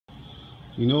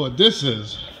You know what this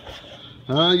is?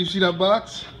 Huh? You see that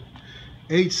box?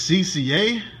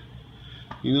 HCCA?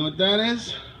 You know what that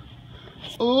is?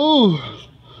 Ooh.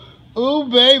 Ooh,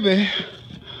 baby.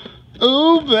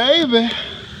 Ooh, baby.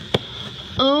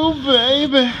 Ooh,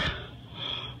 baby.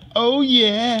 Oh,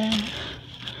 yeah.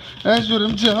 That's what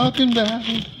I'm talking about.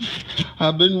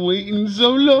 I've been waiting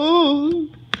so long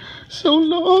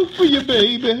for you,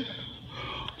 baby.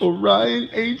 Orion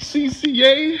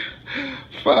Hcca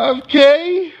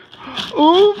 5K.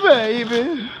 Ooh,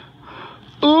 baby.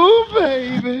 Ooh,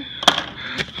 baby.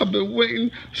 I've been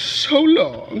waiting so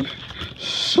long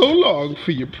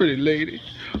for you, pretty lady.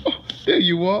 Oh, there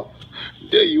you are.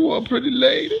 There you are, pretty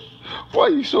lady. Why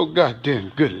you so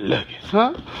goddamn good looking,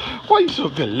 huh? Why you so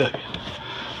good looking?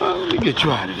 Let me get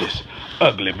you out of this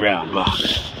ugly brown box.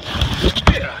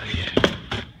 Get out of here,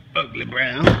 ugly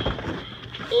brown.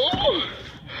 Ooh,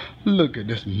 look at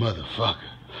this motherfucker.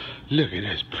 Look at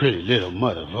this pretty little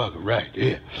motherfucker right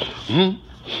here.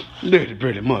 Look at the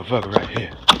pretty motherfucker right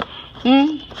here.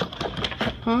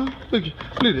 Huh? Look at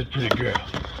this pretty girl.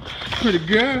 Pretty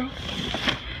girl.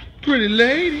 Pretty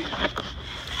lady.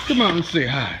 Come out and say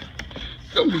hi.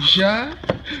 Don't be shy.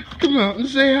 Come out and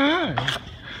say hi.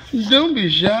 Don't be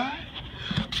shy.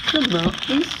 Come out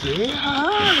and say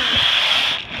hi.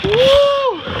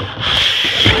 Woo!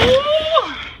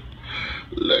 Woo!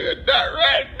 Look at that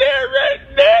right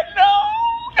there, no!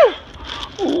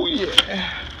 Oh yeah.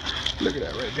 Look at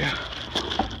that right there.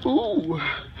 Ooh.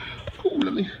 Ooh,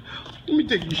 let me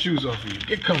take your shoes off of you.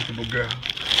 Get comfortable, girl.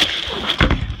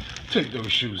 Take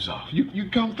those shoes off. You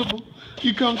comfortable?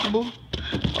 You comfortable?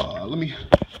 Let me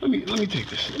take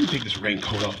this. Let me take this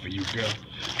raincoat off of you, girl.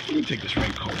 Let me take this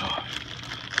raincoat off.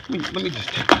 Let me just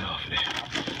take it off there.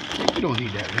 You don't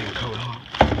need that raincoat on.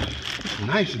 It's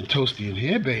nice and toasty in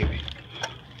here, baby.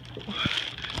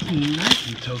 It's nice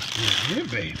and toasty in here,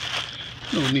 baby.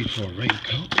 No need for a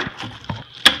raincoat.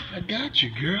 I got you,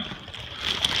 girl.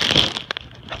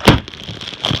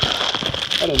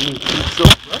 I don't need to be so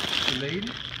rough with you,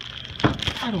 lady.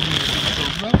 I don't need to be so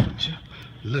rough with you.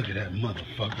 Look at that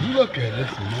motherfucker. Look at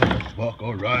this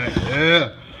motherfucker right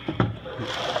there.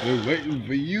 I've been waiting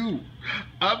for you.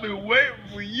 I've been waiting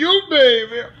for you,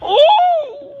 baby.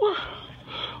 Ooh!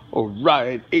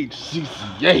 Orion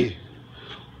Hcca.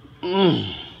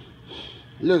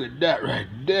 Look at that right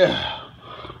there.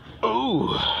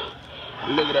 Ooh.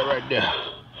 Look at that right there.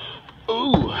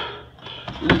 Ooh.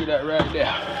 Look at that right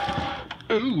there.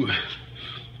 Ooh.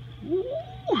 Ooh.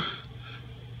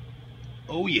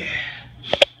 Oh yeah.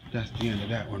 That's the end of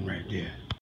that one right there.